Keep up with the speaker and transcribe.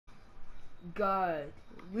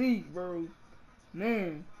Godly, bro.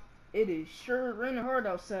 Man, it is sure raining hard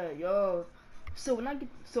outside, y'all. So when I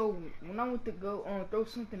went to go throw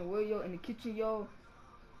something away, yo, in the kitchen, yo,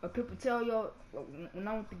 a paper towel, yo, when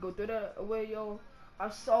I went to go throw that away, yo, I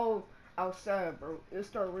saw outside, bro. It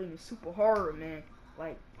started raining super hard, man.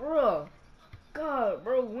 Like, bruh, God,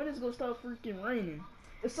 bro, when is it gonna start freaking raining?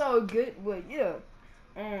 It's all good, but yeah.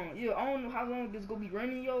 Yeah, I don't know how long it's gonna be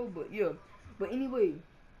raining, yo, but yeah. But anyway,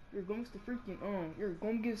 you're going to freaking you're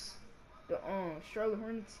going against the Charlotte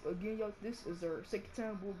Hornets again, yo. This is our second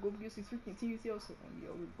time we'll go against these freaking teams, yo. So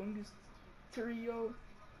yo, we're going against Terry, yo,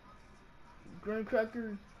 Graham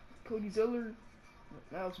Cracker, Cody Zeller,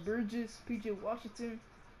 Miles Bridges, PJ Washington,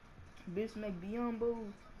 Vince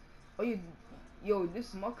McBiombo. Oh yeah, yo, this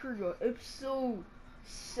is my career, yo. Episode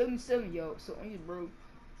 77, yo. So on you, bro.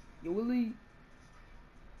 Yo,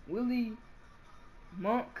 Willie,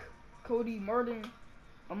 Monk, Cody Martin,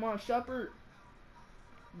 Amon Shepard,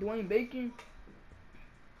 Dwayne Bacon,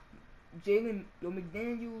 Jalen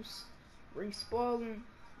McDaniels, Ray Spalding,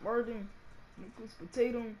 Martin, Nicholas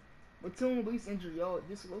Batum, but he's injured, y'all.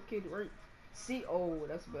 Dislocated, right? See, oh,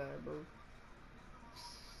 that's bad, bro.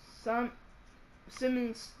 Sam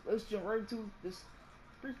Simmons, let's jump right to this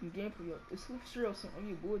freaking gameplay, yo. It's Swift Shrill on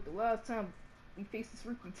you, boy. The last time we faced this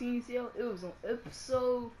freaking teams, yo, it was on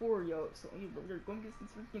episode 4, yo. So on you, bro, we're going against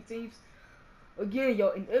these freaking teams again,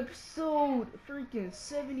 yo, in episode freaking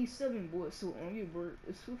 77, boy. So on you, bro.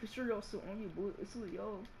 It's Swift Shrill, so on you, boy. It's with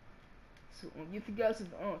y'all. So if you guys have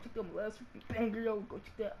check out my last freaking banger, yo, go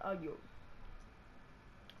check that out, yo.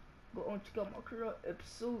 Go on, check out my career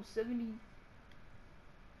episode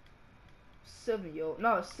 77, yo.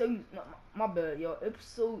 No, 70. No, my bad, yo.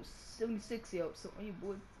 Episode 76, yo. So on you,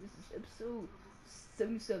 boy. This is episode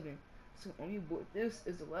 77. So on you, boy. This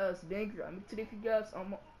is the last banger I make today for you guys.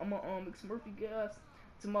 I'm a make some more for you guys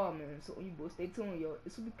tomorrow, man. So on you, boy. Stay tuned, yo.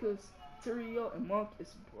 It's because Terry, yo, and Monk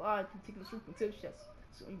is live taking the freaking tip shots.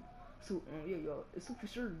 So yeah, yo. It's for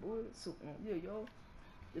sure, boy. So yeah, yo.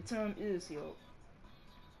 The time is, yo,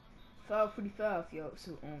 5:45, yo.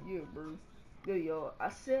 So yeah, bro. Yeah, yo. I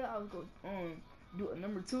said I was gonna do a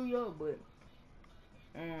number 2, yo, but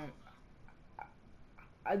um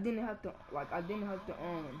I didn't have to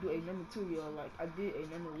do a number 2, yo. Like I did a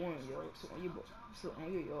number 1, yo. So yeah,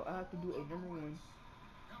 yeah, yo. I have to do a number 1.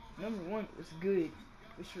 Number 1 is good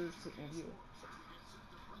for sure. So yeah.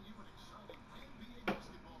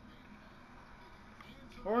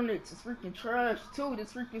 Hornets is freaking trash too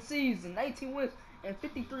this freaking season. 19 wins and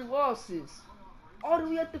 53 losses. All the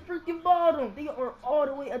way at the freaking bottom. They are all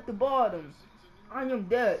the way at the bottom. I am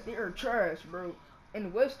dead. They are trash, bro. In the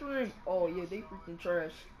Western, oh yeah, they freaking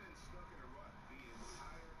trash.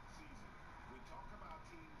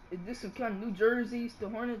 Is this some kind of New Jerseys the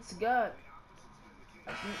Hornets got?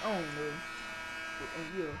 I don't know. But,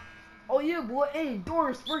 yeah. Oh yeah, boy. Ain't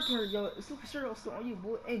Doris working here, yo. It's super sure also on you,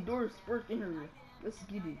 boy. Ain't Doris working here. Let's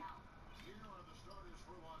get it.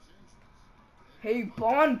 Hey,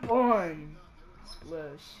 Bon Bon.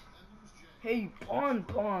 Splash. Hey, Bon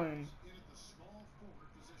Bon.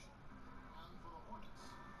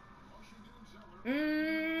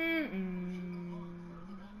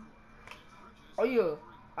 Oh yeah,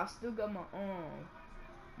 I still got my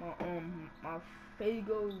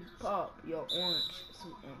Fago pop, yo, orange. So,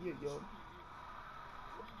 yeah, yo.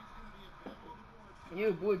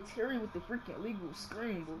 Yeah, boy, Terry with the freaking legal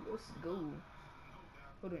screen, boy. Let's go.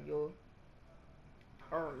 Hold on, yo.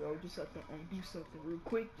 Alright, yo, just have to do something real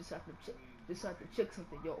quick. Just have to check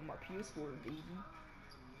something, yo, on my PS4, baby.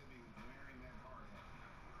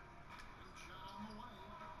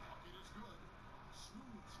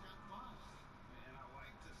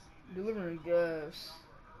 Delivering gas.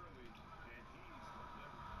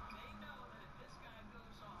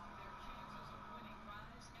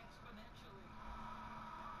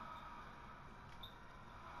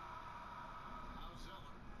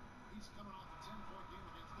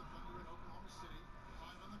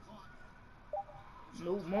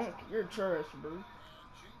 No, Monk, you're trash, bro.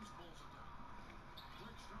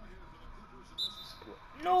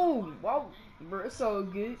 No, wow, bro, it's all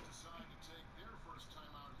good.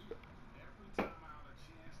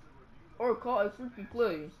 Or call a freaking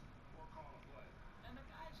play.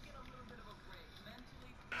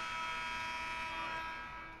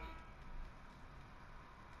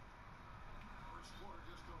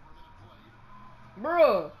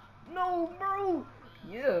 Bruh, no, bro.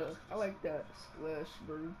 Yeah, I like that splash,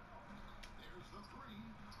 bro.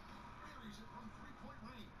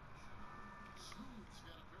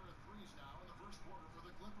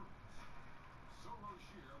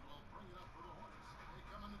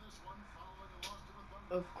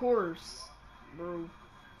 Of course. bro.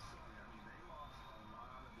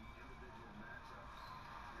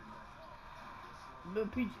 Bill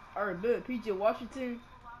PJ, alright, Bill PJ Washington,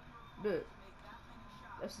 Bill.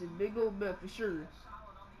 That's a big old bet for sure.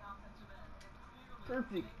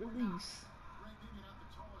 Perfect release.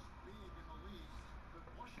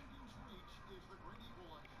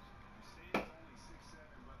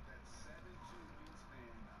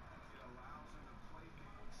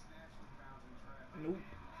 Nope.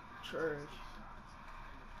 Trash.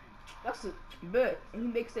 That's a bet. And he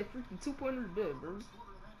makes that freaking 2-pointer bet, bro.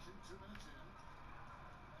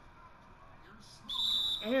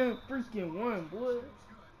 And freaking one, boy.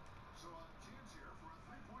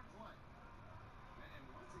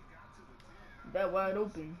 That wide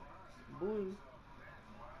open, boy.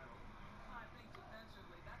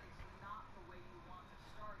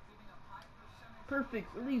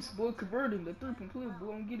 Perfect release, boy. Converting the three complete,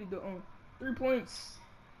 boy. I'm getting the 3 points.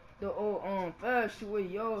 The old fast away,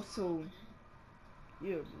 y'all. So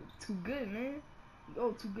yeah, bro. Too good, man.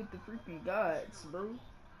 Yo, too good to freaking gods, bro.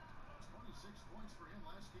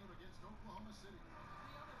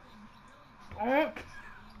 Bonk.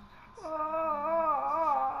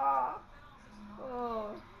 Oh,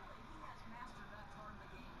 oh.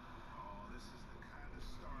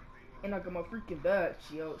 And I got my freaking badge,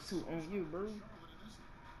 yo. Suit on you, bro.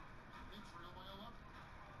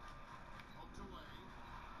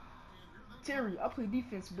 Terry, I play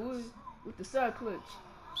defense, boy. With the side clutch.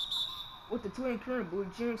 With the twin current, boy.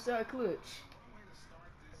 Jim side clutch.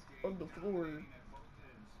 On the floor.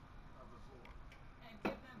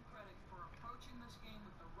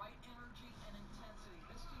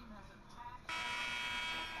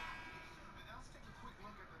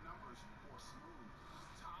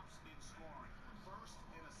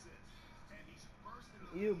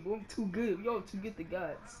 Yeah, boy, I'm too good. Yo, too good the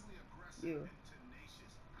gods. Yeah.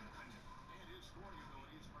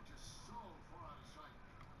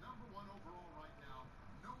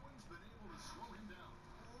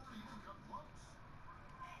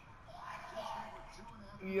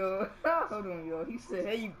 Yo, hold on, yo. He said,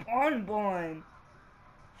 "Hey, bonbon."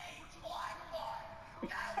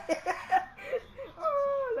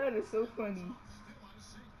 Oh, that is so funny.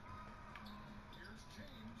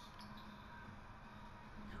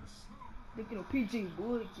 Thinking of PJ,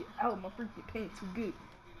 boy, get out of my freaking paint. Too good.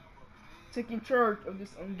 Taking charge of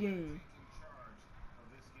this game.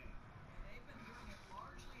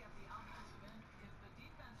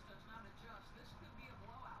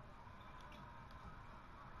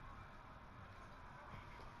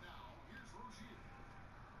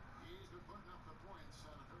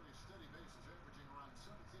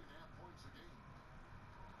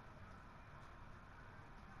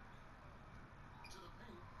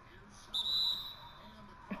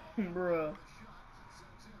 Bruh.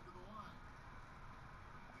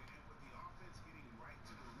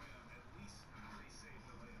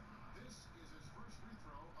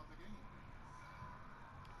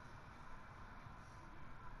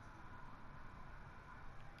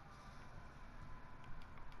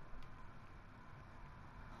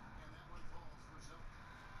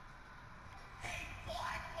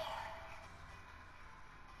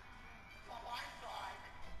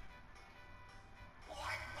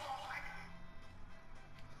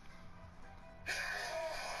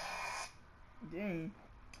 Dang.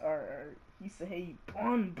 Alright. He said, "Hey,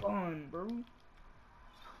 bonbon, bro."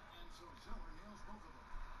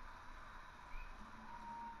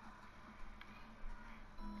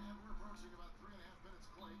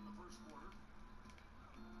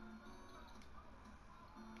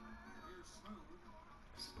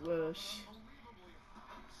 Splash.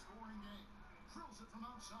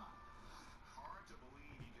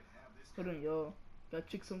 Hold on, y'all. Gotta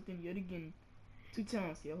check something yet again. 2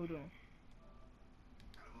 times, yeah. Hold on.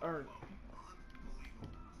 Alright.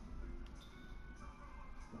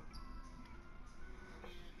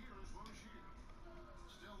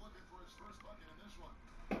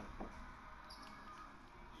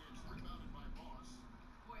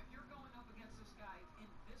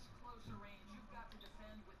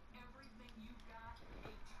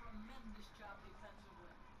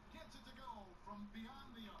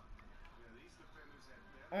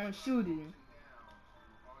 On shooting.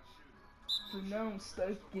 So now I'm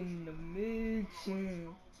stuck in the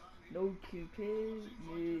mid-chin. No compare,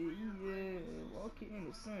 yeah. Walking in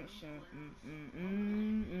the sunshine.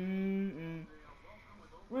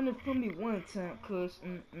 Running from me one time, cuz.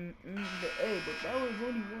 But hey, but that was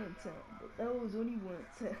only one time. But that was only one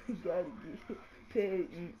time. Gotta get paid.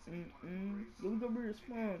 Yo, we gonna be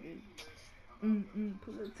responding.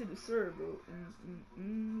 Pull up to the server.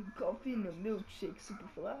 Coffee and a milkshake, super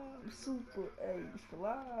fly. I'm super, ayy,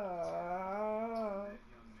 fly.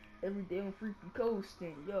 Every day I'm freaking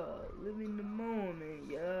coasting, yeah. Living the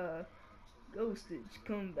moment, yeah. Ghostage,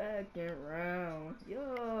 come back and round,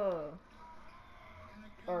 yeah.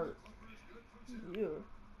 Art, yeah.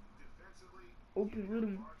 Open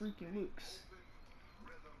rhythm, freaking looks.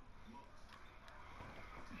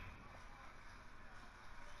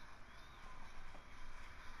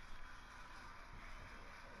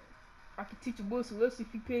 I can teach a boy some lessons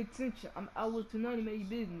if you pay attention. I'm hours to 90 man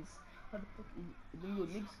business. How the fuck is them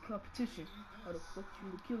little niggas competition? How the fuck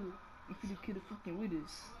you the killer if you the killer freaking with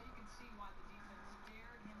us?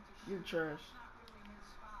 You're trash.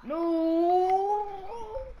 No.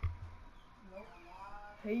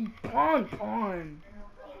 Hey, pawn.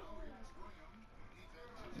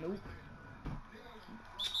 Nope.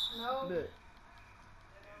 No. Bet.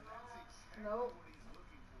 Nope.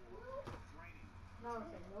 No,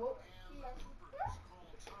 say nope.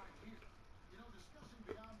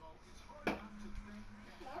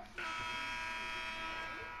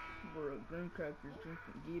 Bro, green cracker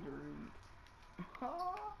drinking Gatorade.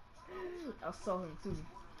 I saw him too.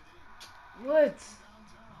 What?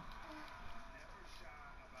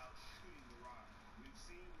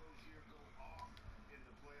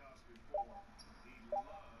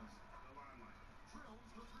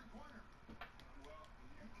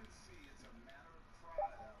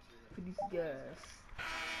 For these guys.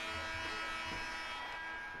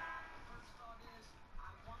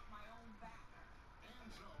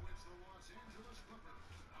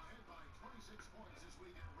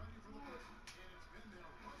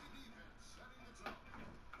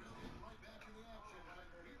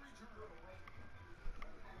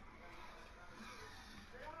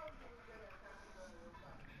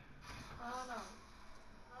 I don't know.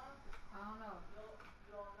 I don't know.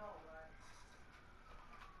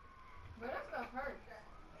 But that stuff hurts.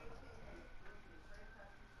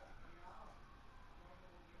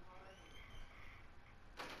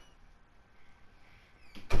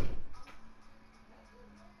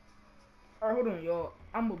 Alright, hold on, y'all.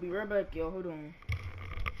 I'm gonna be right back, y'all. Hold on.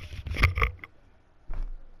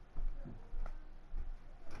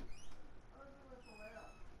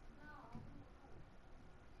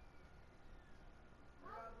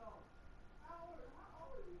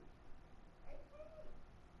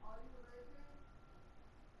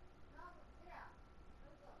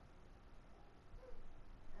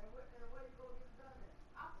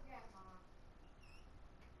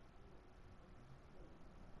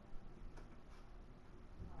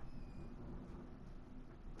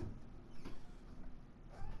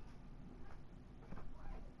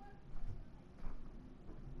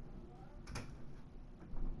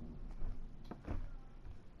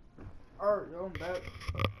 Alright, y'all, I'm back.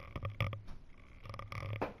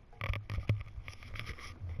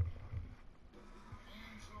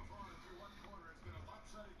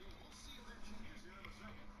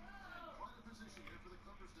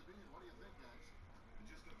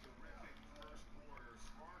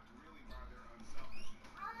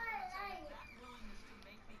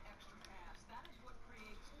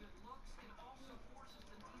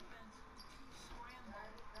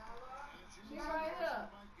 She right here.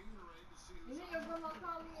 You need your grandma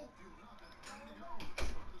call me?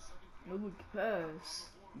 No look pass.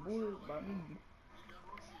 Boy, by me.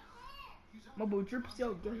 My boy Drip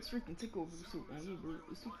out got his freaking takeover suit on you, bro.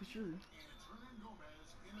 It's for sure.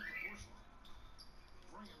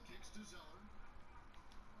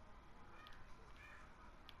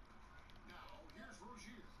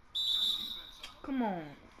 Come on,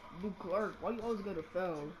 Luke Clark. Why you always gotta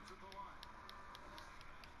foul?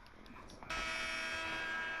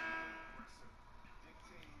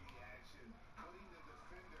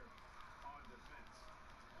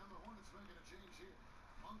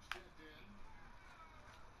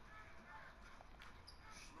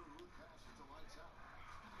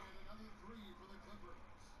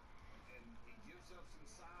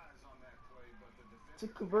 To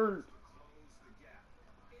convert.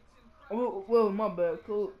 Oh, well, my bad.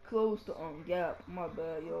 Close the gap. My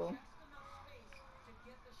bad, y'all.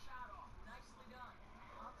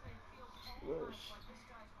 Rush.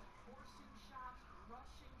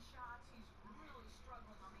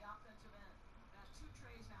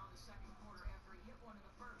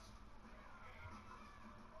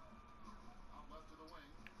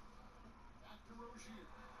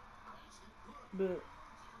 But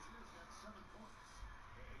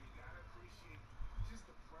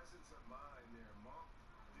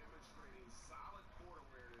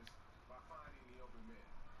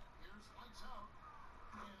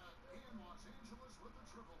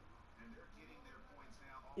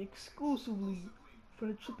Exclusively for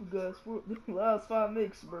the triple guys for the last 5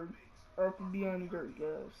 minutes, bro. Or for beyond dirt,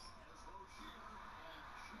 guys.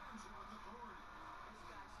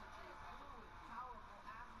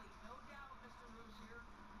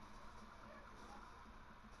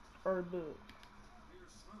 Or the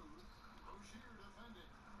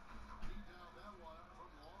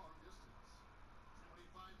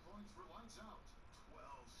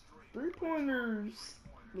three-pointers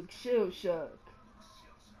look shell shock.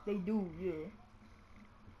 They do, yeah.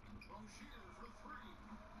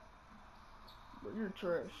 But you're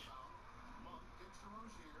trash.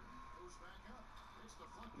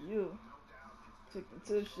 Yeah. Taking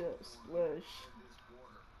two shots, splash.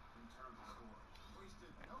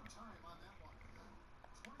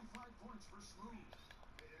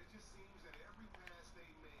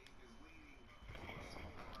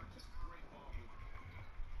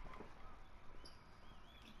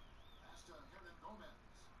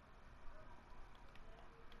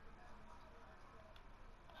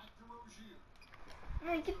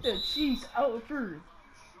 Man, get the cheese out of here.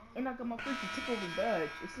 And I got my freaking tip over badge.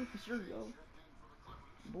 It's for sure, yo.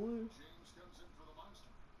 Boy.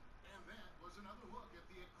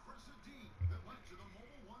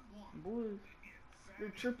 Boy. You're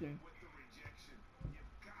tripping.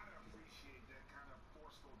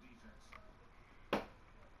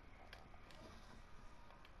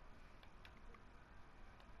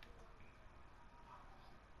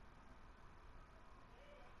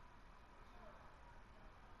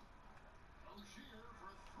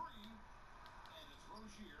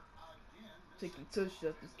 Taking touch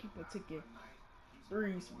shots. Just keep on taking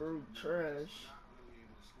threes, bro. Trash.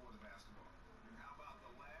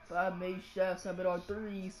 5 made shots. I bet all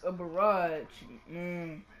threes. A barrage.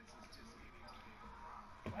 Man.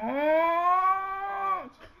 Oh!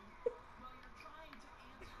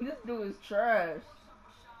 This dude is trash.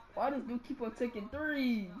 Why does dude keep on taking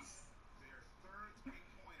threes?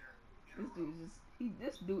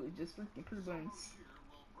 This dude is just freaking pure buns.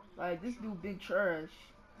 Like, this dude been trash.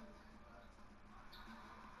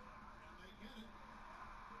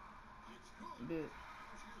 But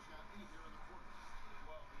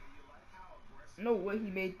no way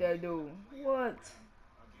he made that dude. What?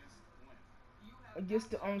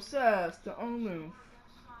 Against the own size, the own length.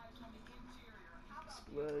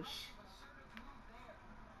 Splash.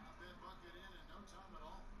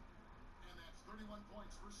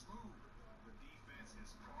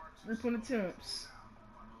 3-point attempts.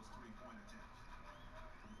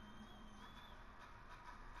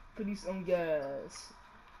 For these own guys.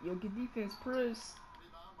 Yo, get defense press.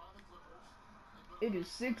 It is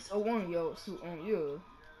 6-01, yo. So on yo.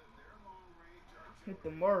 Hit the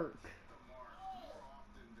mark.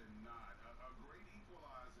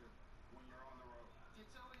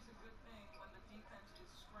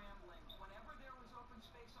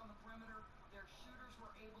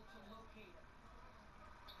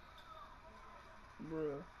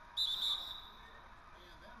 Bruh.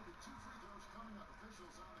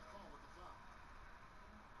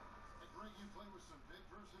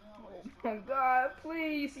 Oh my god,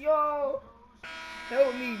 please, yo.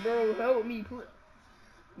 Help me, bro. Help me, please.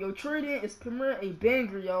 Yo, Trident is permanent a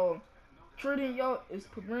banger, yo. Trident, yo, is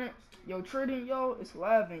permanent. Yo, Trident, yo, is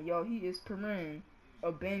live, and yo, he is permanent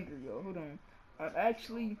a banger, yo. Hold on. I'm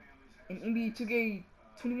actually in NBA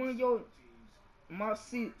 2K21, yo. My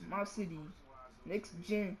city, next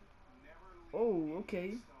gen. Oh,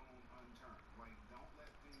 okay.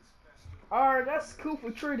 Alright, that's cool for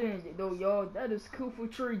Trident, though, y'all. That is cool for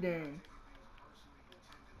Trident.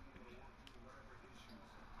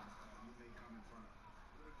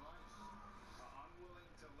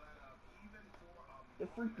 The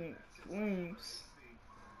freaking Flames.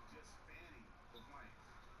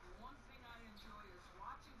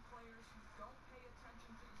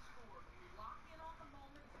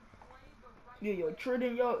 Yeah, yo,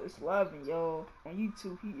 Trident, yo, is live, yo. On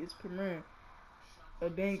YouTube, he is premiering a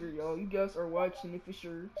banger, yo. You guys are watching it for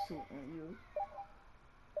sure. So, yo.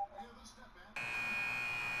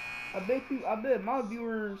 I bet my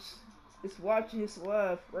viewers is watching this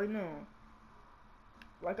live right now.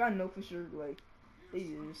 Like, I know for sure, like, they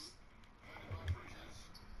is.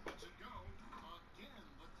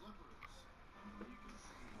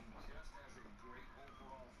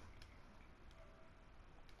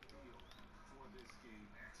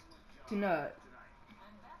 Tonight.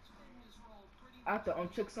 I have to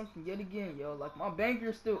uncheck something yet again, yo. Like, my banger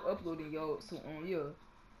is still uploading, yo. So, yo.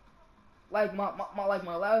 Like, my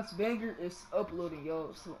last banger is uploading,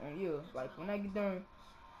 yo. So, yo. Like, when I get done.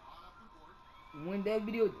 when that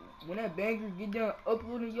video, when that banger get done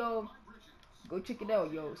uploading, y'all, go check it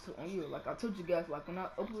out, yo. So on you, like I told you guys, like when I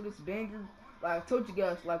upload this banger, like I told you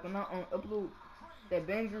guys, like when I upload that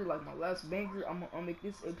banger, like my last banger, I'll make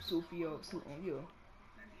this episode for y'all. So on you.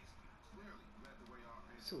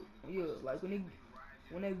 So yeah, like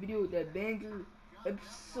when that video, that banger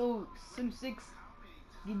episode 76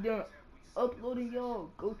 get done uploading, y'all,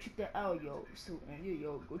 go check that out, yo. So on you,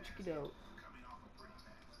 yo, go check it out.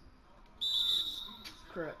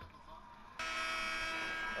 Crap.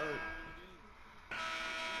 Alright,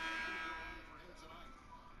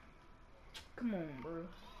 come on, bro.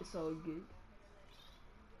 It's all good.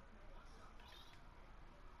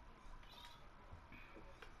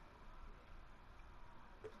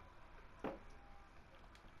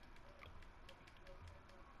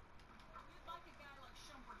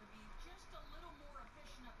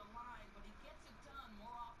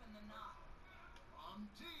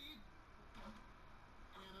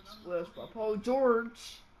 Splash by Paul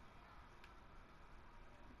George.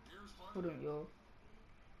 Hold on, y'all.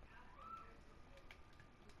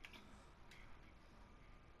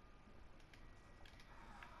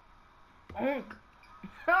 Bonk.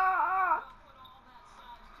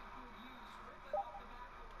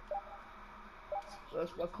 Splash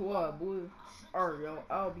by Kawhi, boy. Alright, y'all.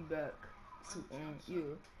 I'll be back. So, yeah.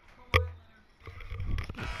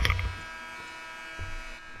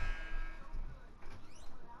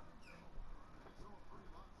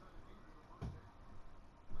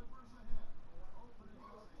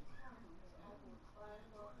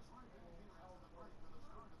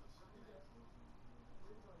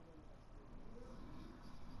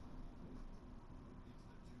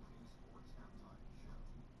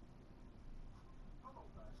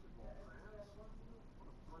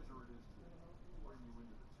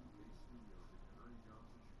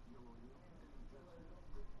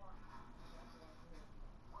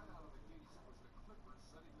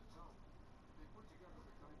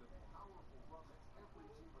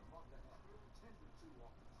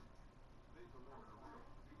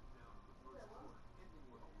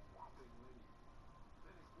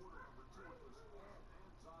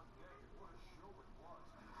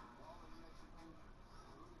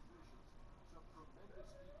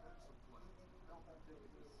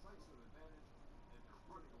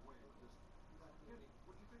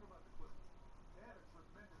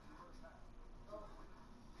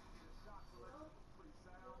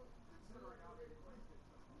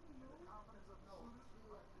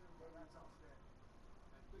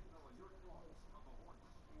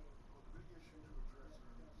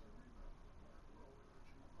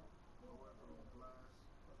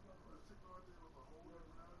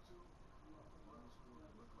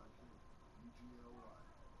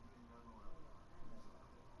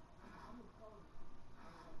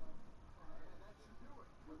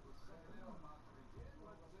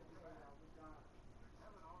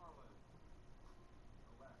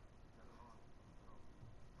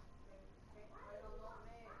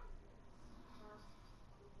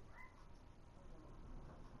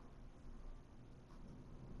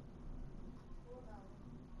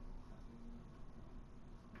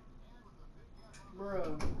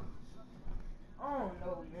 Bro. I don't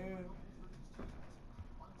know, man.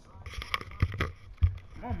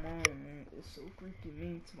 My mom, man, is so freaking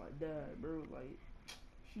mean to my dad, bro. Like,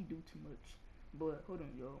 she do too much. But hold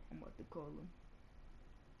on, y'all. I'm about to call him.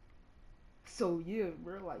 So yeah,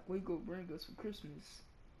 bro. Like, we go bring us for Christmas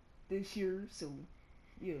this year. So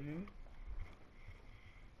yeah, man.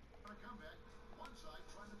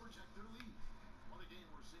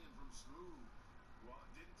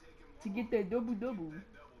 To get that double double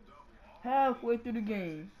halfway through the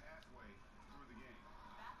game.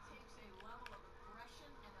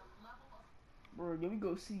 Bro, then we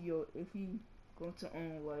go see yo if he going to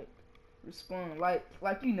like respond like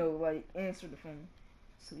you know like answer the phone.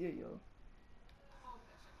 So yeah, yo.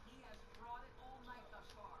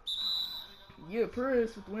 Yeah,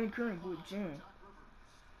 Perez with Wayne Curran, good Jim.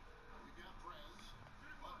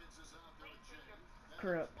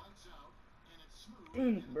 Crap.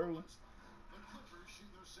 Dang it, bro.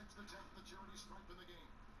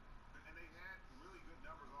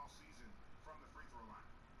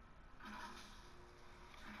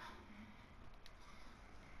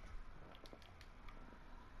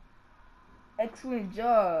 Excellent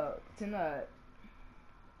job tonight.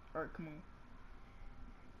 Alright, come on.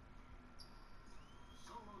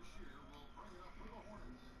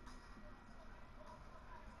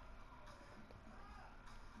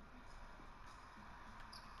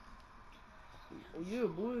 Oh yeah,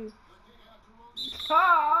 boy.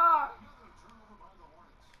 Ha!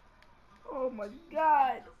 Oh my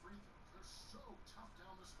god.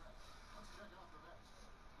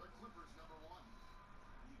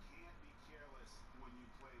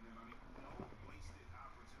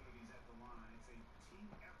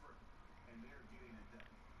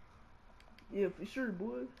 Yeah, for sure,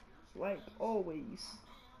 boy. Like always,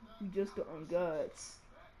 we just the ungods.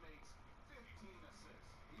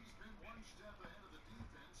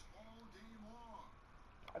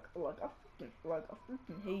 I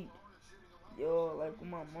freaking hate, yo, like with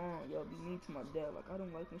my mom, y'all be mean to my dad. Like I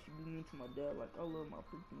don't like when she be mean to my dad. Like I love my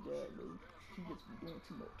freaking dad, though. She just be doing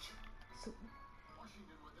too much. So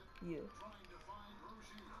yeah,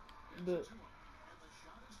 but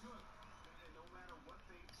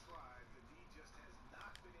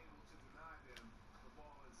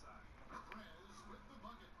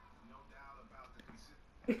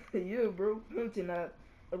yeah, bro, Hunting a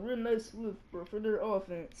real nice lift, bro, for their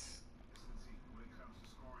offense.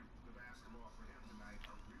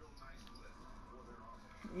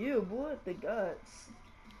 Yeah, boy, the gods.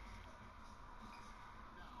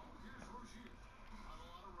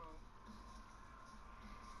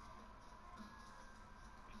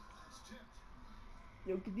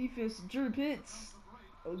 Yo, good defense, Drew Pitts.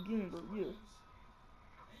 Again, bro, yeah.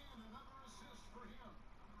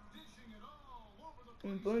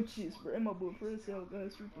 In bunches, bro. And my boy Fred Sale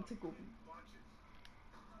guys freaking took over.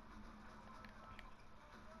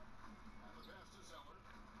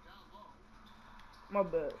 My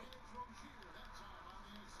bad.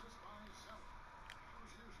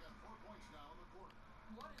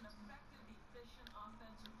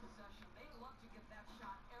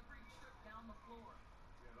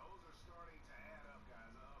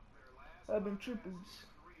 I've been triples.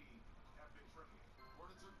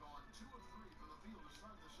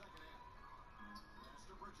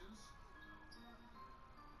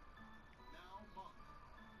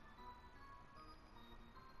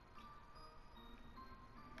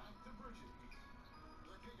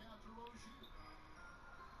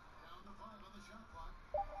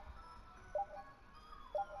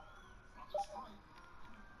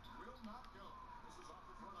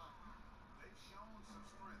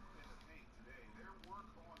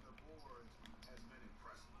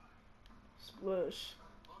 Splash.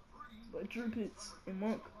 By Drew Pitts and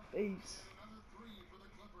Monk face.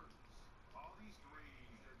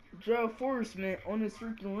 Draw enforcement on this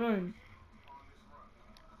freaking run.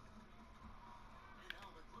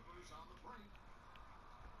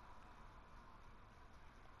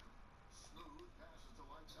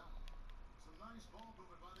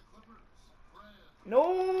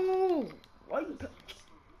 No! Why you...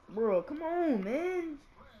 Bro, come on, man.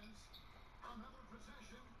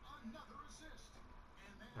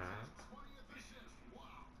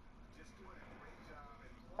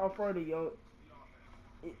 How far do y'all...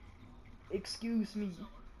 Excuse me.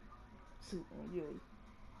 So, yeah.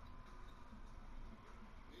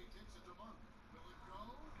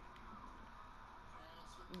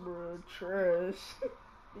 Bro, trash.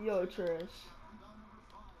 Yo, trash.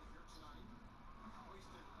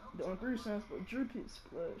 The on 3 cents for Drew Pitts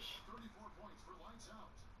splash.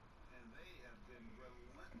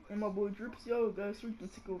 And my boy Drew Pitts, yo, guys,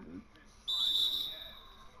 freaking took over.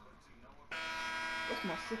 That's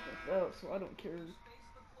my second foul, so I don't care.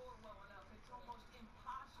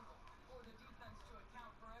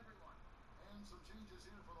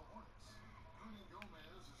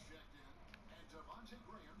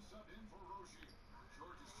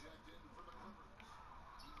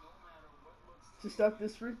 To stop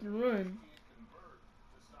this freaking run.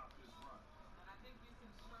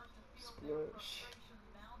 Splash.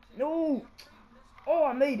 No! Oh,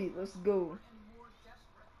 I made it. Let's go.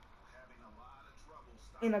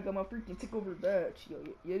 And I got my freaking takeover badge. Yo,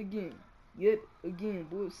 yet again. Yet again,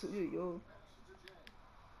 boys. So, yeah, yo.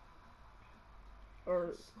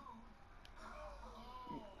 Alright.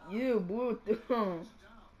 Yeah, boy.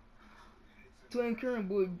 Twin current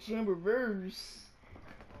boy, Jam Reverse.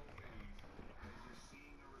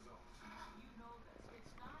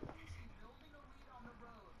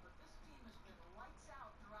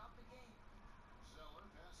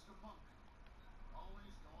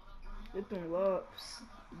 Get them lobs.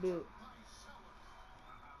 But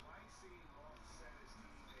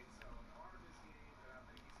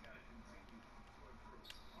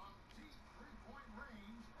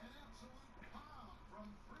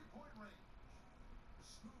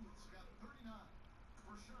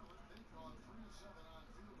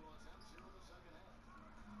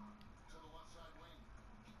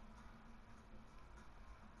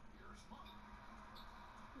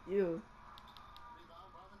yeah.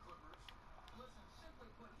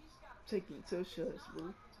 Taking two shots,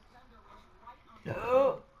 bro.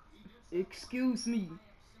 Oh, excuse me.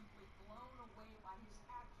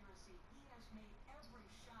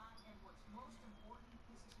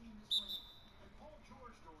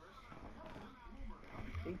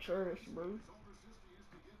 They trash, bro.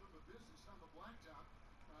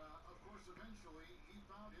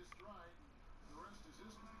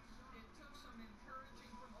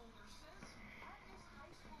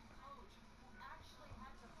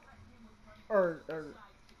 or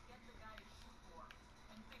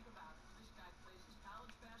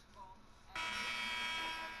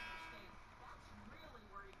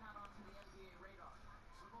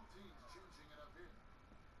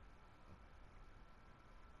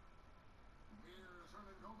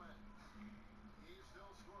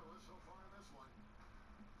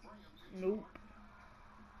nope.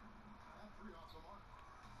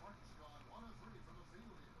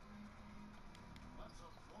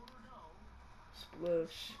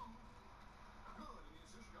 Splash.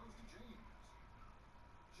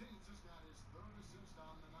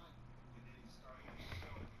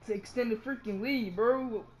 To extend the freaking lead, bro.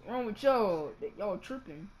 What's wrong with y'all? Y'all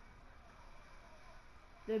tripping.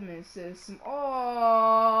 That man says some.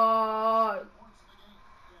 Oh,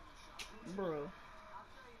 bro.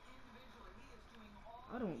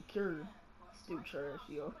 I don't care. Still trash,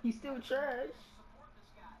 yo. He's still trash.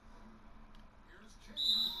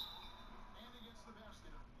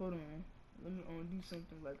 Hold on. Let me do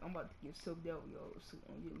something. Like I'm about to get subbed out, yo. So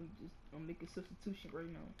yeah, let me just make a substitution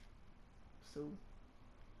right now. So,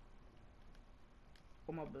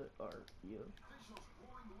 oh my bad. Alright, yeah.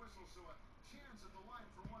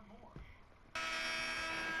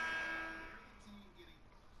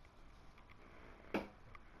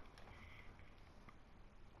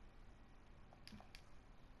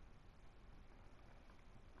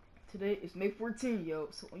 Today is May 14th, yo.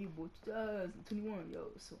 So on your boy 2021, yo.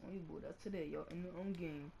 So on your boy, that's today, yo. In the own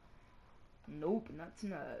game. Nope, not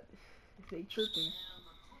tonight. If they tripping.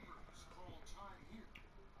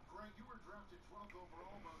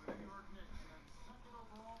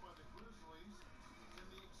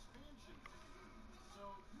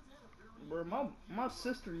 Bro, my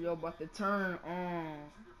sister, yo, about to turn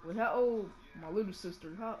with how old my little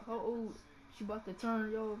sister, how old she about to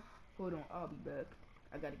turn, yo. Hold on, I'll be back.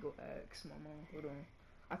 I gotta go ask my mom. Hold on.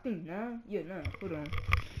 I think 9? Yeah, 9. Hold on.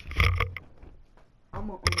 I'm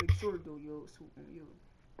gonna make sure though, yo. So yo.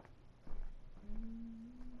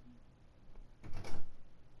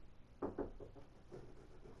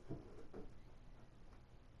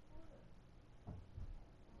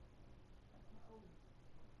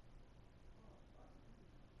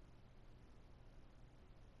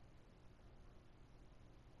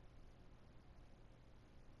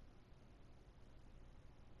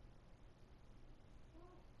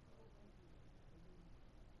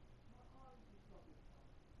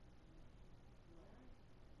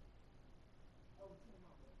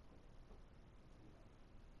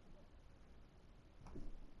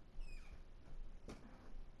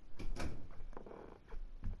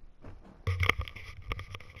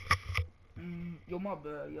 Yo, my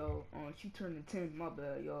bad, yo. She turning 10. My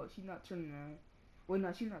bad, yo. She not turning 9. Well,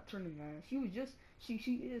 no, she not turning 9. She was just she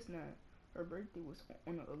is 9. Her birthday was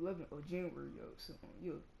on the 11th of January, yo. So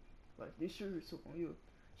yo, like this year, so yo,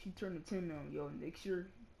 she turning 10 now, yo. Next year,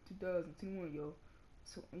 2021, yo.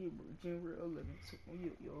 So yo, bro, January 11th. So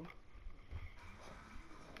yo.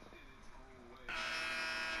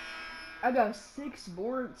 I got 6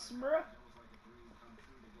 boards, bruh.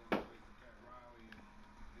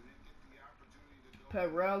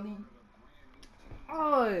 Pat Riley.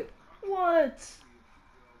 Oh, what?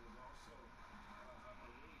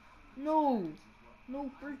 No. No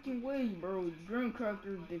freaking way, bro. Graham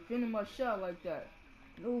Cracker defending my shot like that.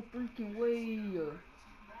 No freaking way.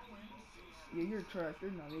 Yeah, you're trash.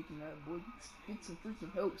 You're not making that, boy. Get some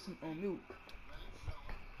freaking help, some milk.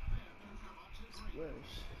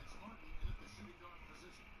 Splash.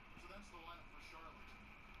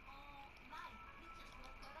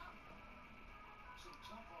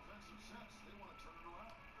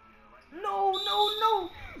 No, no, no,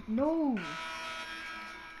 no.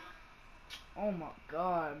 Oh my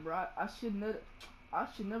god, bro. I should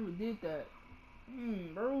never did that.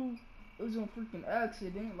 Bro. It was on freaking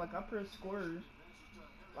accident. Like I pressed square.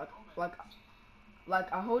 Like, like,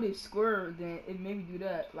 like I hold it square, then it made me do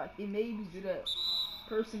that. Like it made me do that.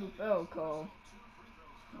 Personal foul call.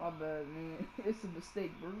 My bad, man. It's a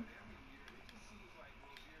mistake, bro.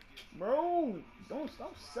 Bro, don't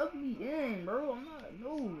stop sucking me in, bro. I'm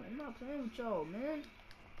not playing with y'all, man.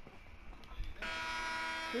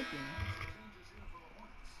 Cooking.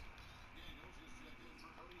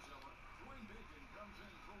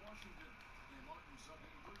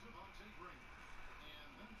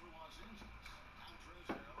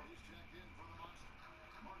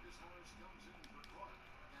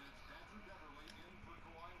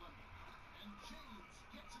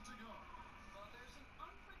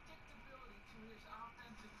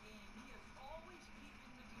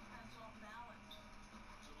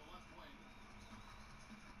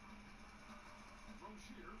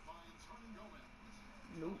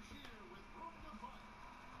 Nope.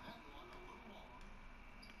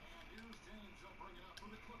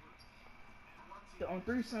 The on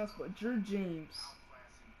 3 songs, but Drew James.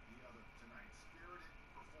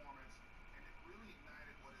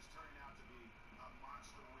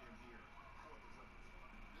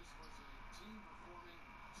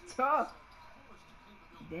 Tough.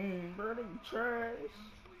 Damn, bro, they trash.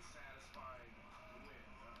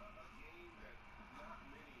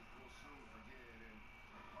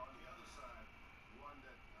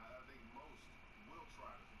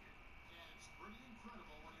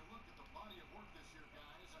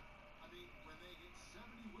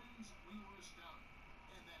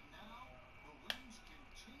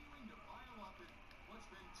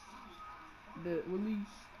 The release.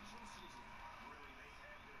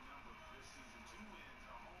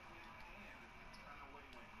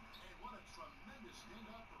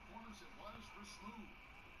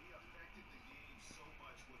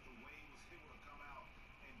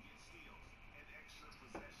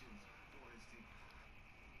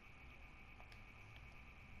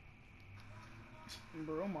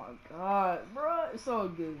 Bro, oh my god, bro, it's all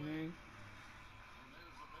good, man.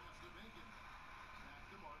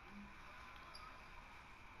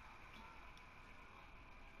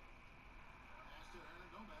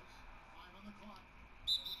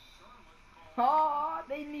 Ah,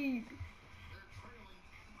 they need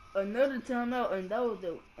another timeout, and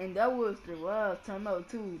that was the last timeout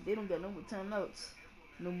too. They don't got no more timeouts,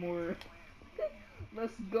 no more.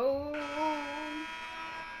 Let's go.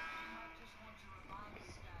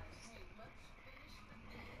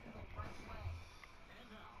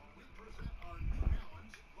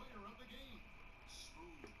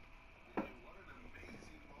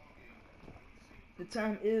 The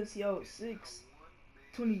time is yo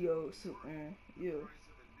 6:20 yo. So yeah,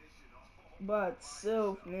 by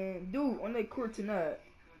itself, man. Dude, on that court tonight.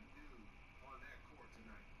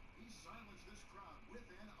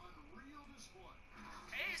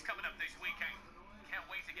 Is coming up this weekend. Can't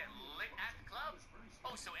wait to get lit at the club.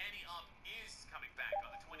 Oh, so Annie Up is coming back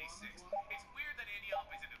on the 26th. It's weird that Annie Up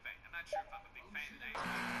is an event. I'm not sure if I'm a big fan of that.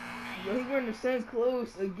 Yo, he wearing the same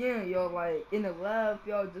clothes again, yo. Like in the live,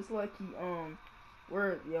 yo, just like he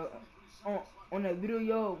where yo on that video,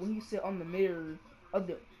 yo, when he said I'm the mayor of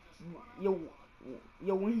the yo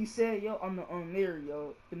yo when he said yo I'm the mayor,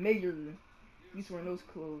 yo, the mayor. He's wearing those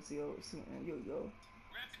clothes, yo. So, yo. We're gonna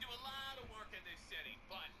have to do a lot of work in this city,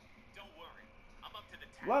 but don't worry. I'm up to the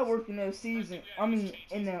task. A lot of work in that season. I mean,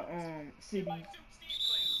 in that city.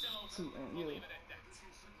 So, yo. leave it at that.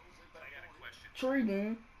 But I got a question.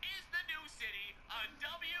 Trading. Is the new city a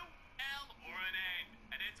W, L, or an N?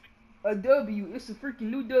 And it's A W. It's a freaking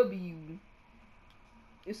new W.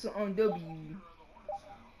 It's a W.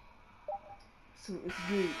 So it's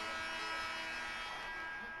good.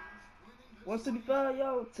 175,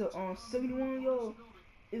 yo, to 71, yo,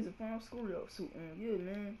 is a final score, yo. So yeah,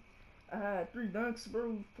 man. I had 3 dunks,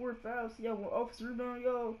 bro, 4 fouls, yo, 1 offensive rebound,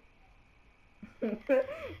 yo.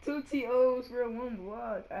 2 TOs, bro, 1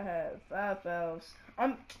 block. I had 5 fouls.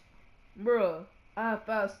 Bruh, I had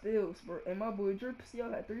 5 steals, bro. And my boy Drips, yo,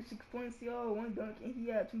 had 36 points, yo, 1 dunk, and he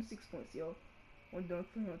had 26 points, yo. 1 dunk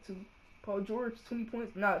for him, too. Paul George, 20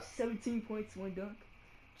 points, 17 points, 1 dunk.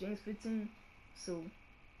 James, 15. So,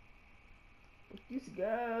 these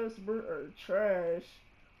guys, bro, are trash.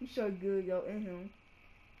 He shot good, yo, in him.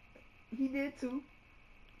 He did, too.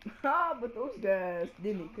 But those guys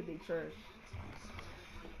didn't, because they trash.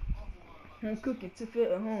 Home cooking to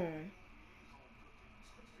fit at home.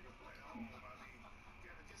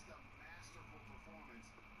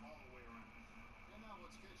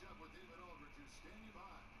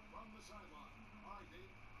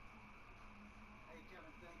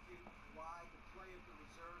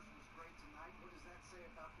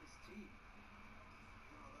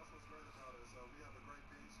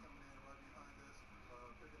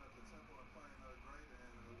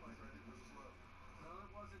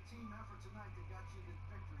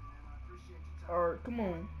 Alright, come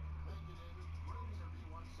on.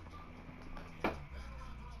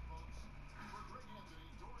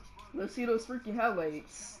 Let's see those freaking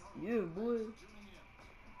highlights. Yeah, boy.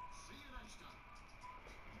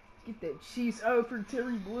 Get that cheese out for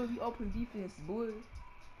Terry, boy. He up in defense, boy.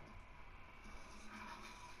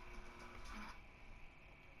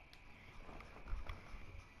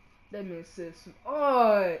 That man says some.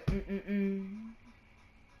 Oh,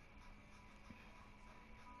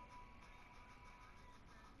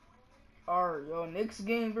 Alright, yo, next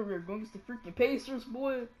game, bro, we're going against the freaking Pacers,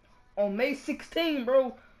 boy. On May 16,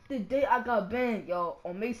 bro. The day I got banned, y'all.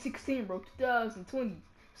 On May 16, bro, 2020.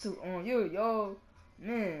 So, yo,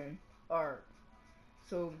 man. Alright.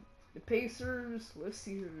 So, the Pacers, let's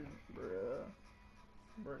see here, bro.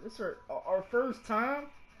 Bro, this is our first time.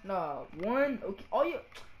 Nah, one. Okay. Oh yeah.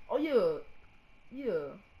 Oh yeah. Yeah.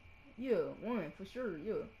 Yeah. One for sure.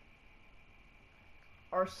 Yeah.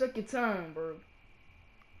 Our second time, bro.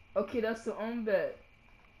 Okay, that's the bet.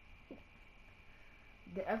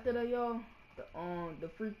 Then after that, y'all,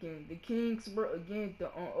 the Kings, bro, again, the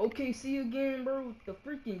OKC again, bro, the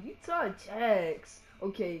freaking Utah Jazz,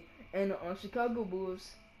 okay, and the Chicago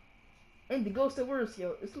Bulls, and the Ghost of Worst,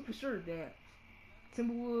 yo, it's for sure, then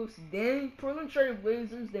Timberwolves, then Portland Trail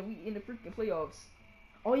Blazers, then we in the freaking playoffs.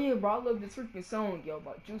 Oh yeah, bro, I love this freaking song, yo,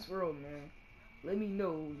 about Juice WRLD, man. Let me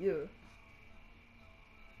know, yeah.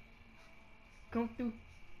 Come through.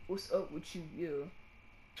 What's up with you, yeah.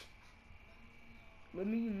 Let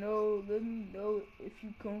me know if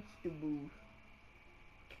you comfortable.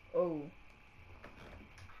 Oh,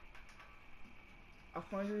 I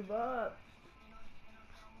find your vibe.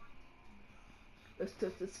 Let's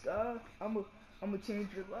touch the sky. I'ma change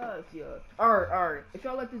your life, yeah. Alright. If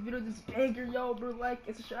y'all like this video, just banger, y'all, bro. Like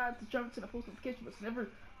and subscribe to jump to the post notification, but never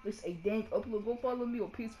miss a dank upload. Go follow me on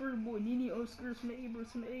Peace First Boy Nini _ Smith bro.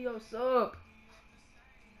 Some yo, what's up?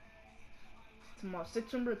 To my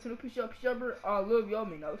September 10 push up, bro. I love y'all,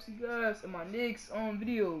 man. I'll see you guys in my next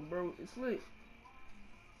video, bro. It's lit.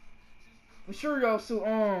 For sure, y'all. So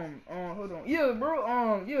hold on. Yeah,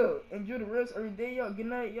 bro. Yeah. Enjoy the rest every day, y'all. Good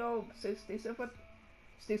night, y'all. Stay safe out.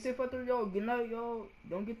 Stay safe out there, y'all. Good night, y'all.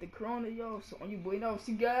 Don't get the corona, y'all. So on you, boy. Now,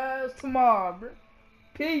 see you guys tomorrow, bro.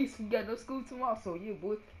 Peace. We got no school tomorrow, so yeah,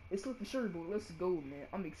 boy. It's lit for sure, boy. Let's go, man.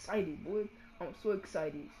 I'm excited, boy. I'm so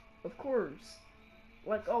excited. Of course.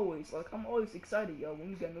 Like always. Like I'm always excited, y'all. When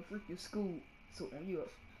you got no freaking school. So on you.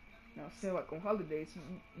 Now, saying like on holidays,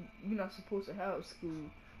 you're not supposed to have school.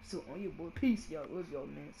 So on you, boy. Peace, y'all. Love y'all,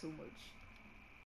 man, so much.